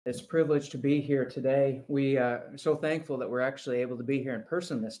It's a privilege to be here today. We are so thankful that we're actually able to be here in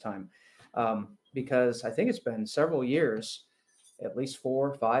person this time, because I think it's been several years, at least 4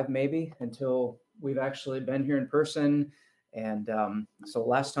 or 5 maybe, until we've actually been here in person. And so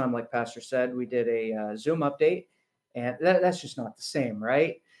last time, like Pastor said, we did a Zoom update, and that's just not the same,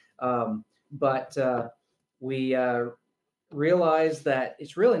 right? But we realized that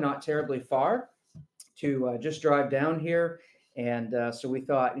it's really not terribly far to just drive down here. And so we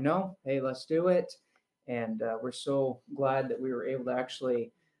thought, hey, let's do it. And we're so glad that we were able to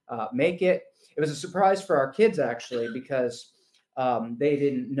actually make it. It was a surprise for our kids, actually, because they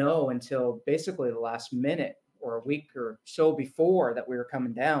didn't know until basically the last minute or a week or so before that we were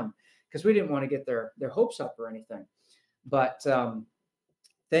coming down, because we didn't want to get their hopes up or anything. But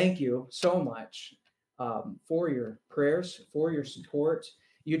thank you so much for your prayers, for your support.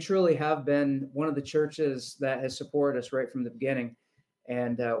 You truly have been one of the churches that has supported us right from the beginning.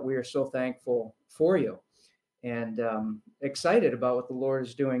 And we are so thankful for you, and excited about what the Lord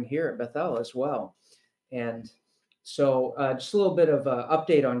is doing here at Bethel as well. And so just a little bit of an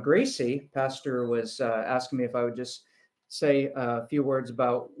update on Gracie. Pastor was asking me if I would just say a few words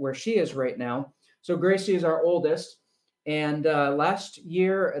about where she is right now. So Gracie is our oldest. And last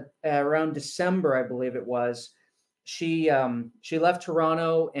year, around December, I believe it was, she left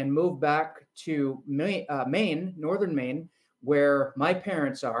Toronto and moved back to Maine, northern Maine, where my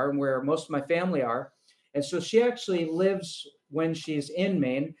parents are and where most of my family are. And so she actually lives, when she's in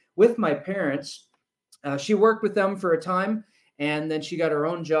Maine, with my parents. She worked with them for a time, and then she got her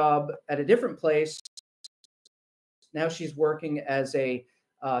own job at a different place. Now she's working as a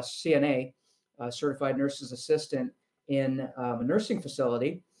CNA, certified nurse's assistant, in a nursing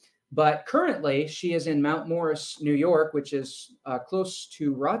facility. But currently, she is in Mount Morris, New York, which is close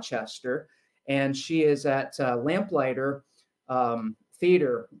to Rochester, and she is at Lamplighter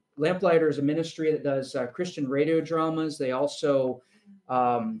Theater. Lamplighter is a ministry that does Christian radio dramas. They also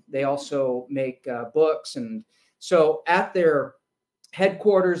make books, and so at their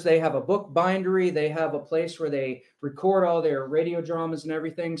headquarters, they have a book bindery. They have a place where they record all their radio dramas and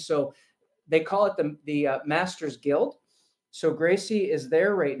everything. So they call it the Masters Guild. So Gracie is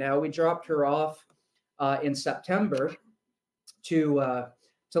there right now. We dropped her off in September to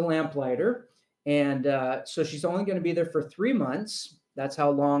Lamplighter, and so she's only going to be there for 3 months. That's how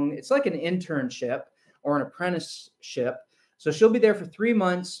long. It's like an internship or an apprenticeship. So she'll be there for 3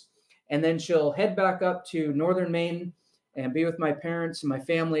 months, and then she'll head back up to northern Maine and be with my parents and my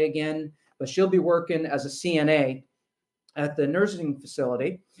family again. But she'll be working as a CNA at the nursing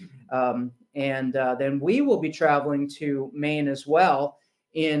facility. And then we will be traveling to Maine as well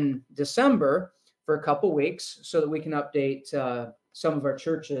in December for a couple weeks so that we can update some of our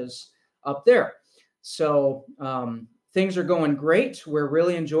churches up there. So things are going great. We're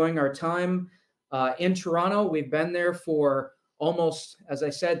really enjoying our time in Toronto. We've been there for almost, as I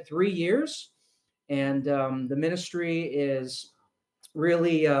said, 3 years. And the ministry is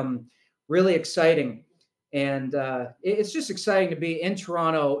really, really exciting. And it's just exciting to be in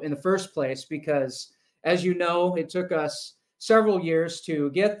Toronto in the first place, because, as you know, it took us several years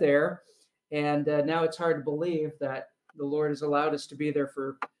to get there. And now it's hard to believe that the Lord has allowed us to be there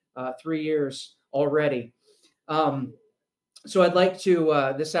for 3 years already. So I'd like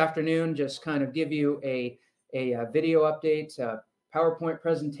to, this afternoon, just kind of give you a video update, a PowerPoint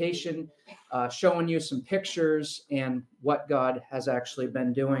presentation, showing you some pictures and what God has actually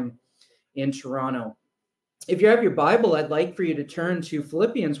been doing in Toronto. If you have your Bible, I'd like for you to turn to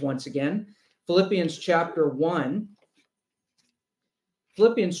Philippians once again. Philippians chapter 1.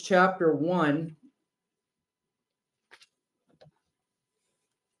 Philippians chapter 1.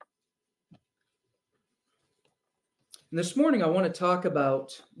 And this morning, I want to talk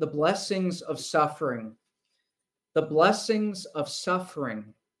about the blessings of suffering. The blessings of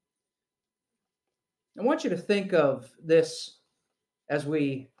suffering. I want you to think of this as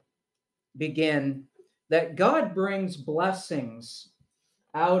we begin, that God brings blessings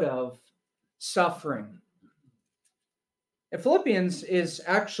out of suffering. And Philippians is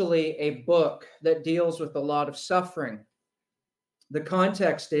actually a book that deals with a lot of suffering. The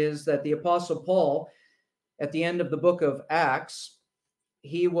context is that the Apostle Paul, at the end of the book of Acts,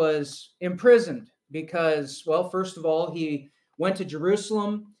 he was imprisoned because, well, first of all, he went to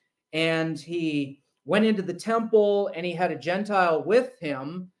Jerusalem and he went into the temple, and he had a Gentile with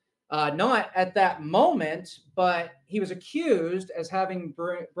him. Not at that moment, but he was accused as having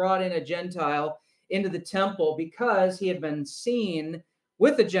brought in a Gentile into the temple because he had been seen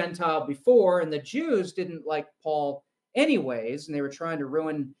with a Gentile before, and the Jews didn't like Paul anyways, and they were trying to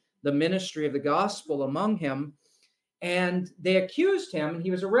ruin the ministry of the gospel among him. and they accused him, and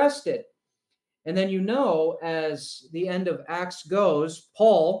he was arrested. And then, as the end of Acts goes,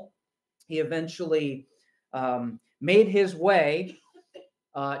 Paul, he eventually made his way,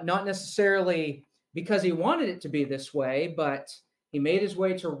 not necessarily because he wanted it to be this way, but he made his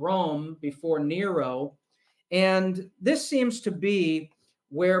way to Rome before Nero. And this seems to be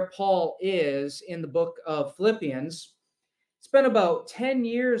where Paul is in the book of Philippians. It's been about 10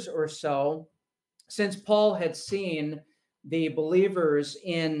 years or so since Paul had seen the believers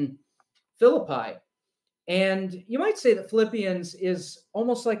in Philippi. And you might say that Philippians is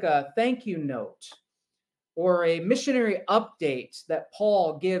almost like a thank you note or a missionary update that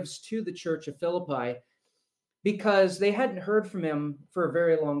Paul gives to the church of Philippi, because they hadn't heard from him for a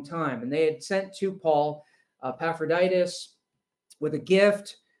very long time. And they had sent to Paul Epaphroditus with a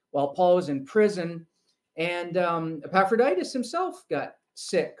gift while Paul was in prison. And Epaphroditus himself got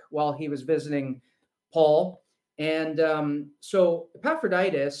sick while he was visiting Paul. And so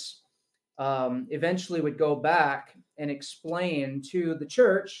Epaphroditus eventually would go back and explain to the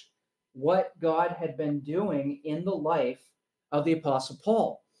church what God had been doing in the life of the Apostle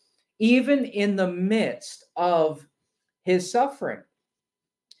Paul, even in the midst of his suffering.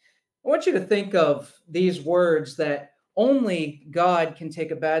 I want you to think of these words that only God can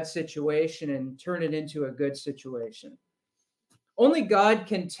take a bad situation and turn it into a good situation. Only God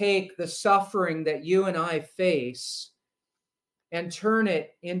can take the suffering that you and I face and turn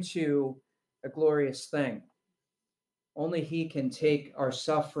it into a glorious thing. Only He can take our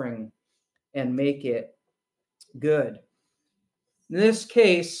suffering and make it good. In this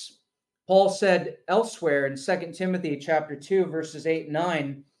case, Paul said elsewhere in 2 Timothy chapter 2, verses 8 and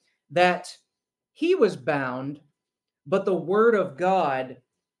 9, that he was bound, but the word of God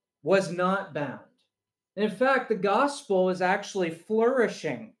was not bound. And in fact, the gospel is actually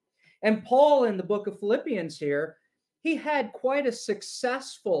flourishing. And Paul, in the book of Philippians here, he had quite a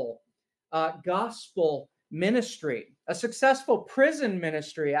successful gospel ministry, a successful prison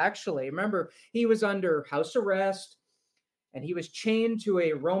ministry, actually. Remember, he was under house arrest, and he was chained to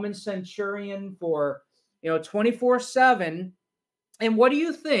a Roman centurion for, 24/7. And what do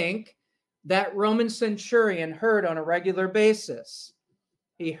you think that Roman centurion heard on a regular basis?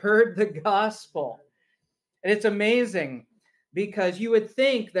 He heard the gospel. And it's amazing, because you would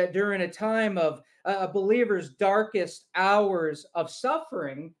think that during a time of a believer's darkest hours of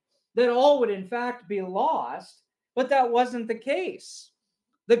suffering, that all would in fact be lost, but that wasn't the case.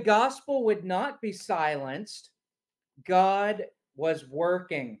 The gospel would not be silenced. God was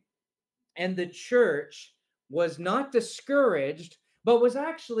working, and the church was not discouraged, but was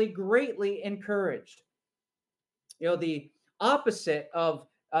actually greatly encouraged. The opposite of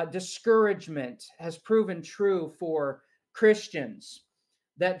discouragement has proven true for Christians,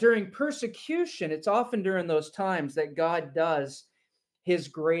 that during persecution, it's often during those times that God does His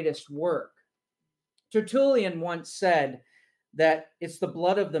greatest work. Tertullian once said that it's the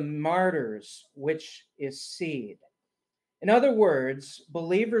blood of the martyrs which is seed. In other words,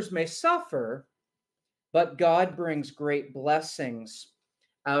 believers may suffer, but God brings great blessings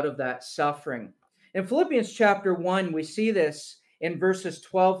out of that suffering. In Philippians chapter 1, we see this in verses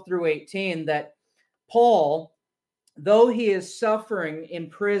 12 through 18, that Paul, though he is suffering in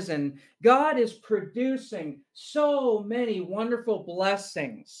prison, God is producing so many wonderful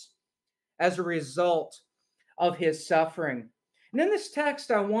blessings as a result of his suffering. And in this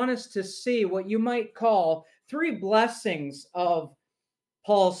text, I want us to see what you might call 3 blessings of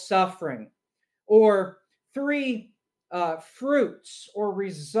Paul's suffering, or 3 fruits or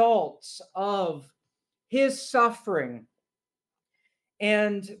results of his suffering.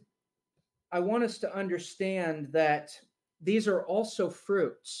 And I want us to understand that these are also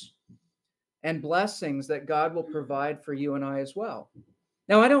fruits and blessings that God will provide for you and I as well.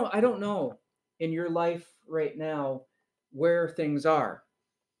 Now, I don't know in your life right now where things are.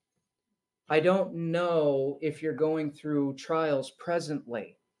 I don't know if you're going through trials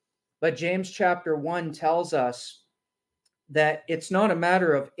presently, but James chapter 1 tells us that it's not a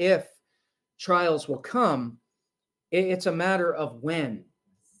matter of if trials will come, it's a matter of when.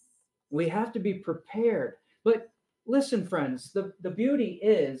 We have to be prepared. But listen, friends, the beauty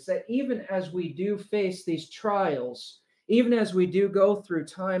is that even as we do face these trials, even as we do go through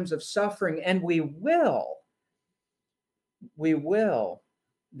times of suffering, and we will,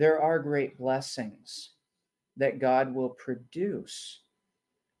 there are great blessings that God will produce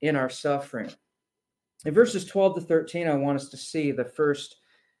in our suffering. In verses 12 to 13, I want us to see the first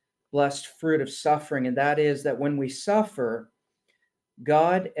blessed fruit of suffering, and that is that when we suffer,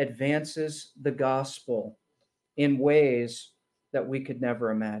 God advances the gospel in ways that we could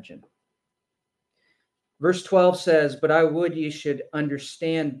never imagine. Verse 12 says, "But I would ye should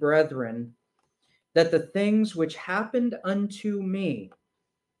understand, brethren, that the things which happened unto me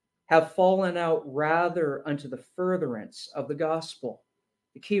have fallen out rather unto the furtherance of the gospel."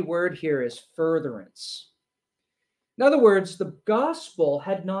 The key word here is furtherance. In other words, the gospel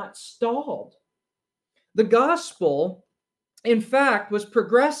had not stalled. The gospel, in fact, was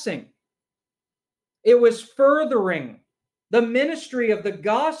progressing. It was furthering. The ministry of the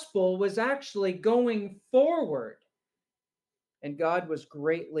gospel was actually going forward. And God was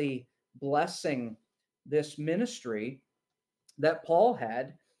greatly blessing this ministry that Paul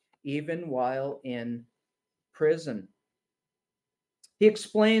had, even while in prison. He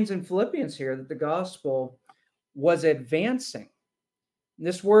explains in Philippians here that the gospel was advancing.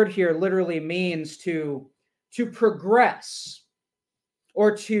 This word here literally means to progress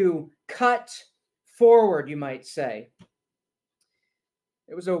or to cut forward, you might say.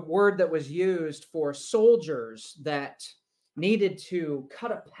 It was a word that was used for soldiers that needed to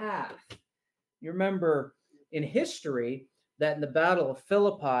cut a path. You remember in history that in the Battle of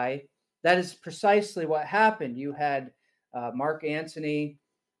Philippi, that is precisely what happened. You had Mark Antony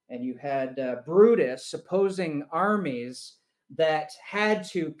and you had Brutus, opposing armies that had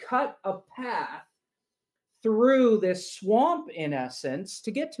to cut a path through this swamp, in essence,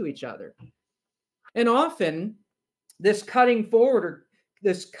 to get to each other. And often this cutting forward or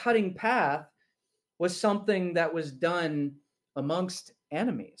this cutting path was something that was done amongst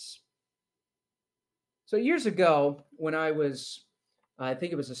enemies. So years ago, when I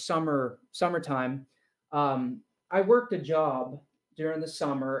think it was summertime, I worked a job during the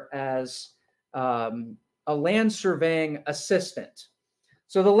summer as a land surveying assistant.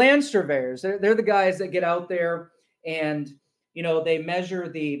 So the land surveyors, they're the guys that get out there and, they measure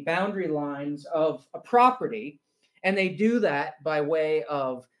the boundary lines of a property. And they do that by way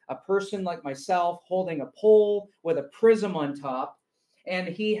of a person like myself holding a pole with a prism on top. And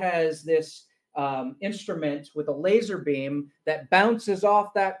he has this instrument with a laser beam that bounces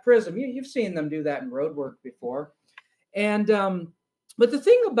off that prism. You've seen them do that in road work before. And but the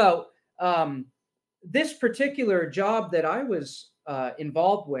thing about this particular job that I was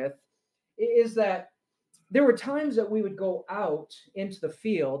involved with is that there were times that we would go out into the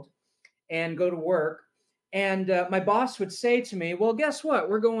field and go to work. And my boss would say to me, "Well, guess what?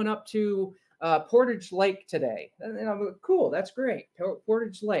 We're going up to Portage Lake today." And I'm like, "Cool, that's great.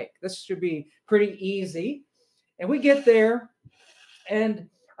 Portage Lake. This should be pretty easy." And we get there, and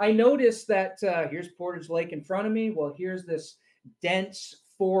I noticed that here's Portage Lake in front of me. Well, here's this dense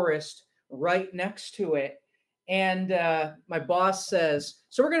forest right next to it. And my boss says,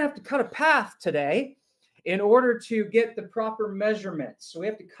 "So we're going to have to cut a path today in order to get the proper measurements. So we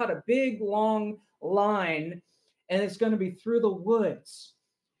have to cut a big, long line, and it's going to be through the woods."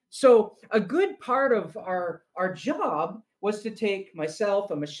 So a good part of our job was to take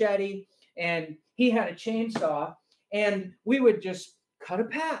myself, a machete, and he had a chainsaw, and we would just cut a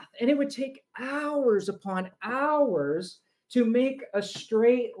path. And it would take hours upon hours to make a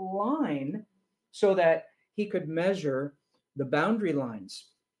straight line so that he could measure the boundary lines.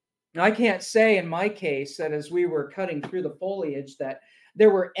 Now, I can't say in my case that as we were cutting through the foliage that there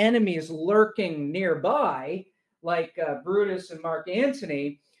were enemies lurking nearby, like Brutus and Mark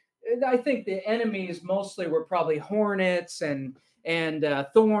Antony. I think the enemies mostly were probably hornets and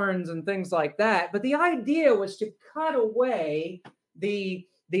thorns and things like that. But the idea was to cut away the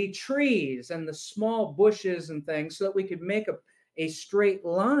trees and the small bushes and things so that we could make a straight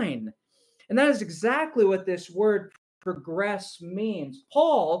line. And that is exactly what this word progress means.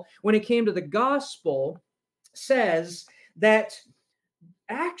 Paul, when it came to the gospel, says that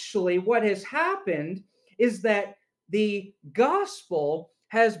actually what has happened is that the gospel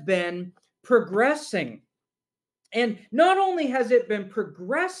has been progressing. And not only has it been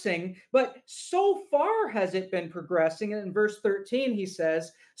progressing, but so far has it been progressing. And in verse 13, he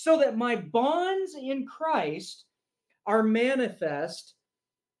says, "So that my bonds in Christ are manifest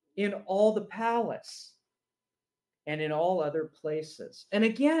in all the palace and in all other places." And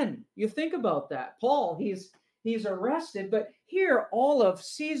again, you think about that. Paul, he's arrested, but here all of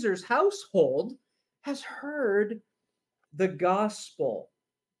Caesar's household has heard the gospel.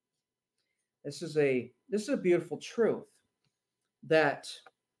 This is a beautiful truth that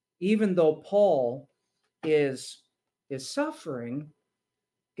even though Paul is suffering,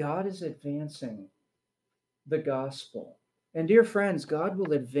 God is advancing the gospel. And dear friends, God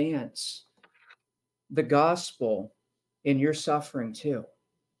will advance the gospel in your suffering too.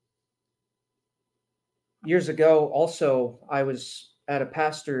 Years ago, also, I was at a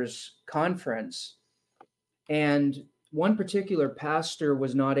pastor's conference, and one particular pastor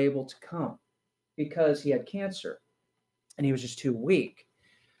was not able to come. because he had cancer and he was just too weak.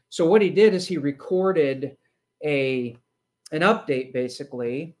 So what he did is he recorded an update,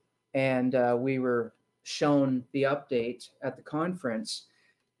 basically, and we were shown the update at the conference.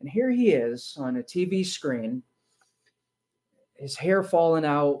 And here he is on a TV screen, his hair falling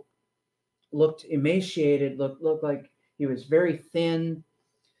out, looked emaciated, looked like he was very thin.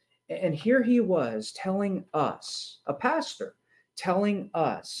 And here he was telling us, a pastor, telling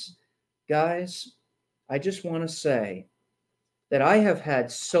us, guys, I just want to say that I have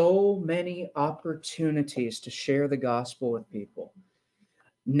had so many opportunities to share the gospel with people.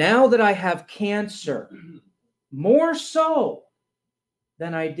 Now that I have cancer, more so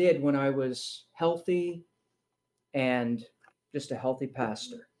than I did when I was healthy and just a healthy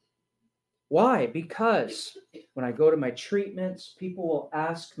pastor. Why? Because when I go to my treatments, people will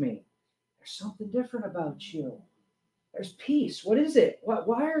ask me, there's something different about you. There's peace. What is it?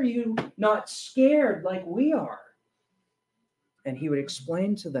 Why are you not scared like we are? And he would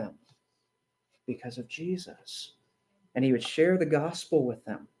explain to them, because of Jesus. And he would share the gospel with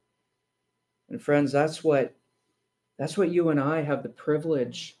them. And friends, that's what you and I have the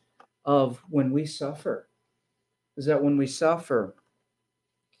privilege of when we suffer. Is that when we suffer,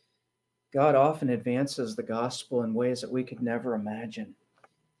 God often advances the gospel in ways that we could never imagine,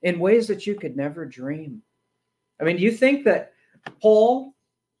 in ways that you could never dream. I mean, do you think that Paul,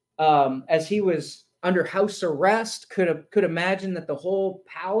 as he was under house arrest, could imagine that the whole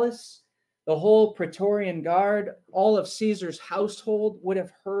palace, the whole Praetorian Guard, all of Caesar's household would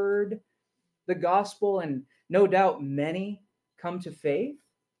have heard the gospel, and no doubt many come to faith?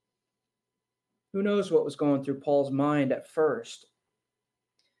 Who knows what was going through Paul's mind at first?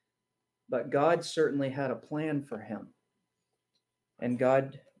 But God certainly had a plan for him. And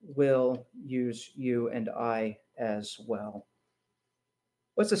God will use you and I as well.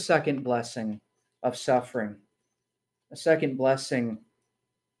 What's the second blessing of suffering? A second blessing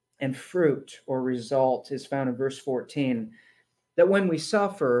and fruit or result is found in verse 14, that when we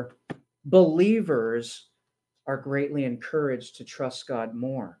suffer, believers are greatly encouraged to trust God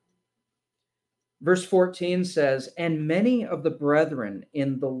more. Verse 14 says, and many of the brethren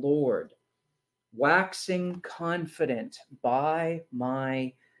in the Lord, waxing confident by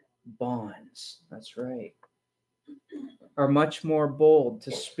my bonds, that's right, are much more bold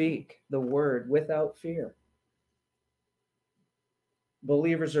to speak the word without fear.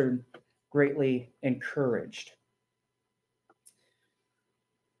 Believers are greatly encouraged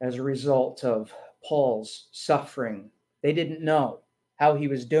as a result of Paul's suffering. They didn't know how he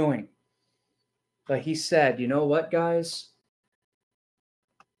was doing. But he said, you know what, guys?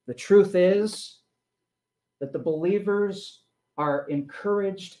 The truth is that the believers are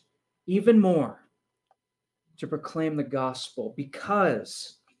encouraged even more to proclaim the gospel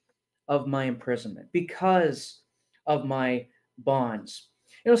because of my imprisonment, because of my bonds.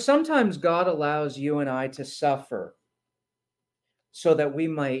 You know, sometimes God allows you and I to suffer so that we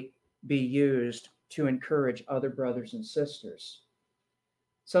might be used to encourage other brothers and sisters.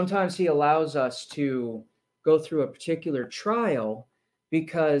 Sometimes he allows us to go through a particular trial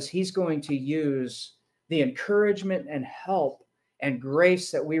because he's going to use the encouragement and help and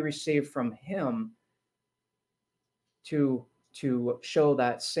grace that we receive from him to show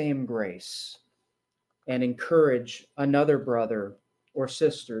that same grace and encourage another brother or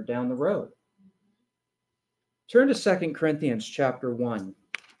sister down the road. Turn to 2 Corinthians chapter 1.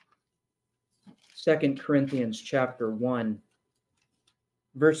 2 Corinthians chapter 1,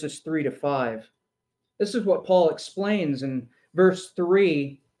 verses 3 to 5. This is what Paul explains in verse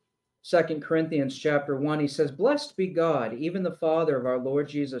 3, 2 Corinthians chapter 1. He says, blessed be God, even the Father of our Lord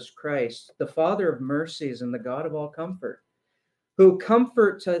Jesus Christ, the Father of mercies and the God of all comfort, who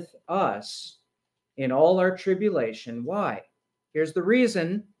comforteth us in all our tribulation. Why? Here's the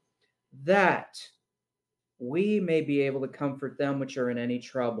reason, that we may be able to comfort them which are in any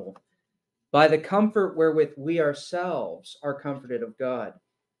trouble, by the comfort wherewith we ourselves are comforted of God.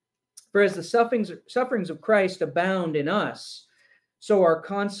 For as the sufferings of Christ abound in us, so our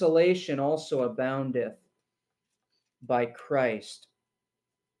consolation also aboundeth by Christ.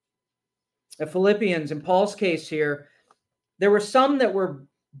 The Philippians, in Paul's case here, there were some that were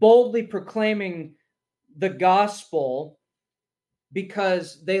boldly proclaiming the gospel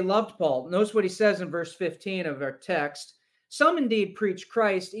because they loved Paul. Notice what he says in verse 15 of our text. Some indeed preach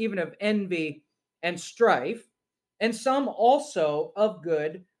Christ, even of envy and strife, and some also of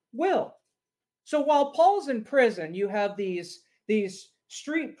good will. So while Paul's in prison, you have these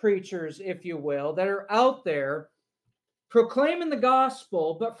street preachers, if you will, that are out there proclaiming the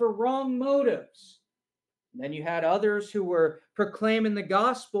gospel, but for wrong motives. And then you had others who were proclaiming the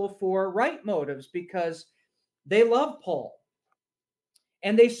gospel for right motives because they love Paul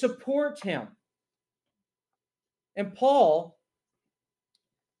and they support him. And Paul,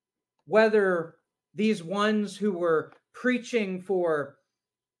 whether these ones who were preaching for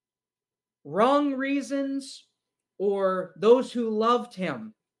wrong reasons or those who loved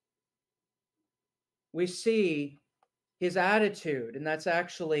him, we see his attitude, and that's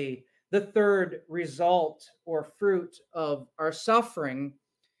actually the third result or fruit of our suffering,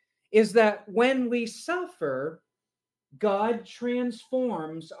 is that when we suffer, God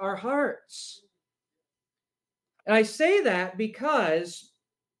transforms our hearts. And I say that because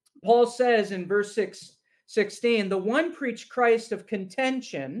Paul says in verse 16, the one preached Christ of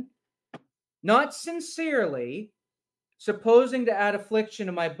contention, not sincerely, supposing to add affliction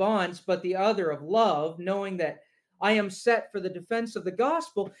to my bonds, but the other of love, knowing that I am set for the defense of the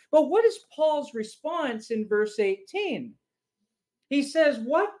gospel. But what is Paul's response in verse 18? He says,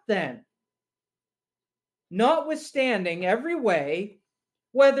 what then? Notwithstanding every way,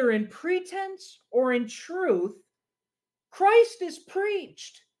 whether in pretense or in truth, Christ is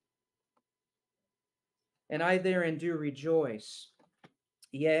preached. And I therein do rejoice.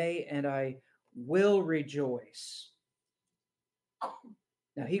 Yea, and I will rejoice.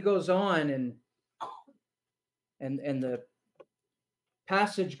 Now he goes on and the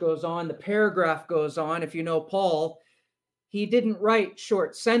passage goes on, the paragraph goes on. If you know Paul, he didn't write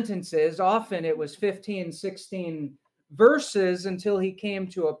short sentences. Often it was 15, 16 verses until he came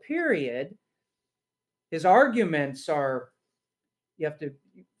to a period. His arguments are, you have to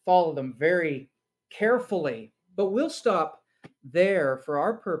follow them very carefully. But we'll stop there for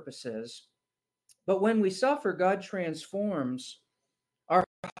our purposes. But when we suffer, God transforms our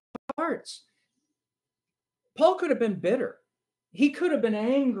hearts. Paul could have been bitter. He could have been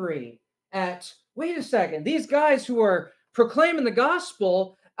angry at, wait a second, these guys who are proclaiming the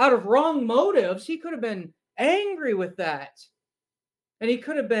gospel out of wrong motives. He could have been angry with that. And he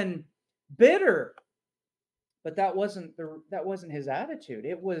could have been bitter. But that wasn't his attitude.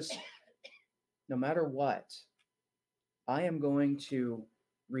 It was, no matter what, I am going to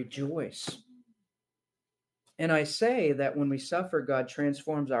rejoice. And I say that when we suffer, God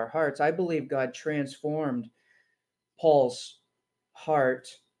transforms our hearts. I believe God transformed Paul's heart.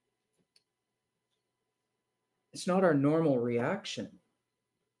 It's not our normal reaction.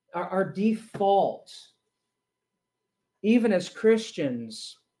 Our default, even as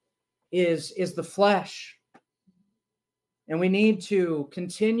Christians, is the flesh. And we need to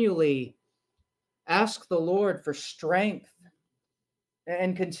continually ask the Lord for strength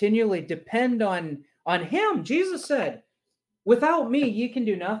and continually depend on him. Jesus said, without me, ye can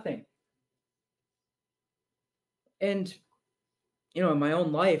do nothing. And, in my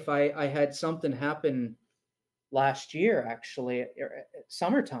own life, I had something happen last year, actually, at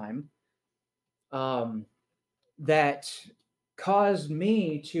summertime, that caused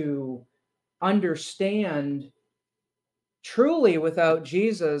me to understand truly without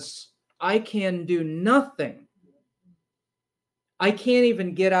Jesus, I can do nothing. I can't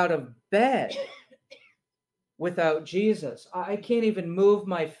even get out of bed without Jesus. I can't even move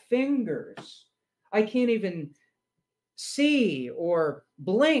my fingers. I can't even see or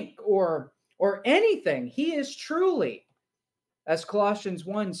blink or anything. He is truly, as Colossians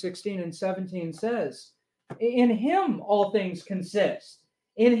 1:16 and 17 says, in him all things consist.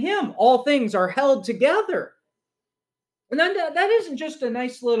 In him all things are held together. And then that isn't just a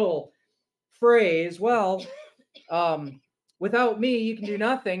nice little phrase. Well, without me, you can do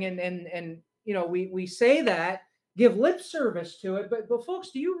nothing. And we say that, give lip service to it. But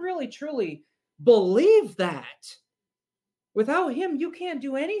folks, do you really, truly believe that? Without him, you can't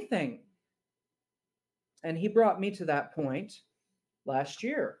do anything. And he brought me to that point last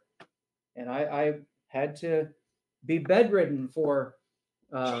year. And I had to be bedridden for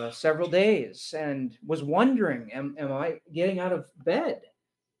several days and was wondering, am I getting out of bed?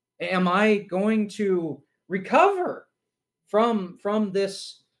 Am I going to recover from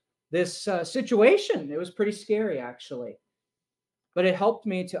this situation? It was pretty scary, actually. But it helped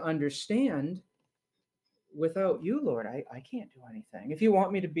me to understand, without you, Lord, I can't do anything. If you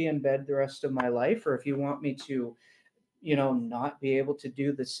want me to be in bed the rest of my life, or if you want me to, not be able to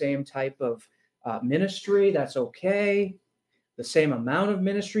do the same type of ministry, that's okay. The same amount of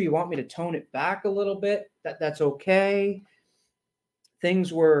ministry, you want me to tone it back a little bit, that's okay.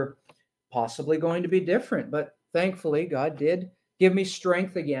 Things were possibly going to be different, but thankfully God did give me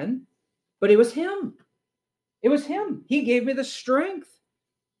strength again. But it was him. It was him. He gave me the strength.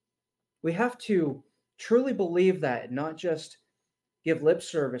 We have to truly believe that and not just give lip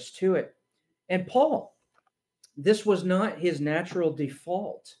service to it. And Paul, This was not his natural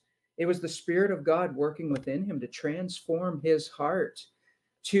default. It was the Spirit of God working within him to transform his heart,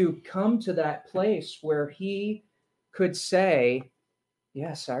 to come to that place where he could say,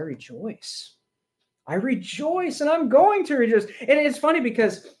 yes, I rejoice. I rejoice, and I'm going to rejoice. And it's funny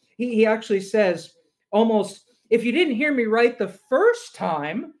because he actually says almost, if you didn't hear me right the first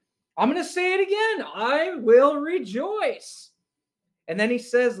time, I'm going to say it again. I will rejoice. And then he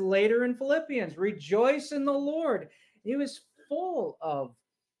says later in Philippians, rejoice in the Lord. He was full of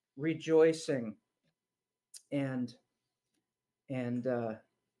rejoicing and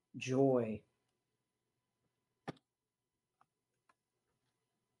joy.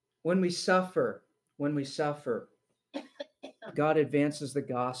 When we suffer, God advances the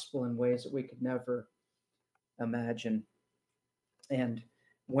gospel in ways that we could never imagine. And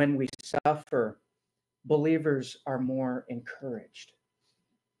when we suffer, believers are more encouraged.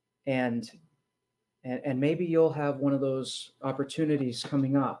 And maybe you'll have one of those opportunities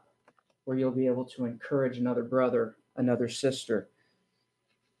coming up where you'll be able to encourage another brother, another sister.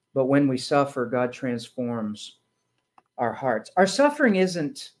 But when we suffer, God transforms our hearts. Our suffering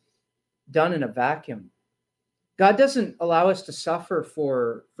isn't done in a vacuum. God doesn't allow us to suffer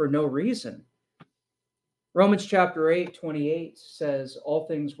for no reason. Romans chapter 8:28 says, all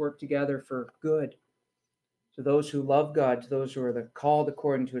things work together for good to those who love God, to those who are called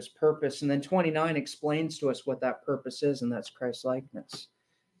according to his purpose. And then 29 explains to us what that purpose is, and that's Christ-likeness.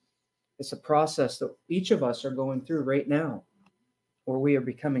 It's a process that each of us are going through right now, where we are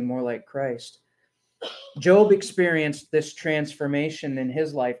becoming more like Christ. Job experienced this transformation in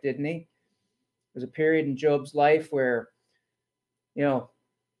his life, didn't he? There was a period in Job's life where,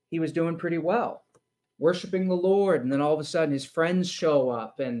 he was doing pretty well, worshiping the Lord, and then all of a sudden his friends show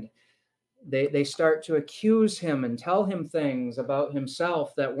up and they start to accuse him and tell him things about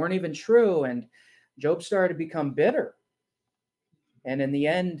himself that weren't even true, and Job started to become bitter. And in the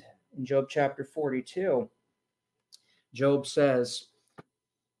end, in Job chapter 42, Job says,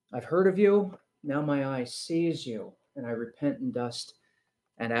 I've heard of you, now my eye sees you, and I repent in dust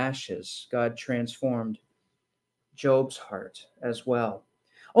and ashes. God transformed Job's heart as well.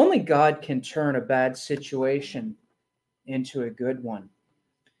 Only God can turn a bad situation into a good one.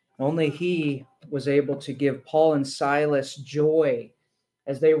 Only he was able to give Paul and Silas joy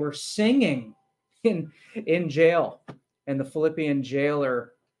as they were singing in jail. And the Philippian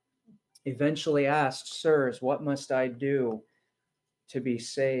jailer eventually asked, sirs, what must I do to be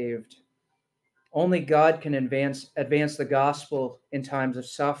saved? Only God can advance the gospel in times of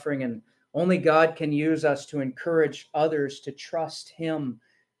suffering, and only God can use us to encourage others to trust him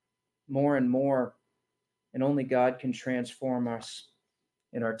more and more. And only God can transform us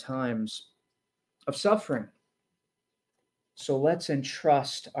in our times of suffering. So let's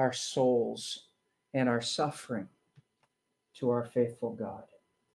entrust our souls and our suffering to our faithful God.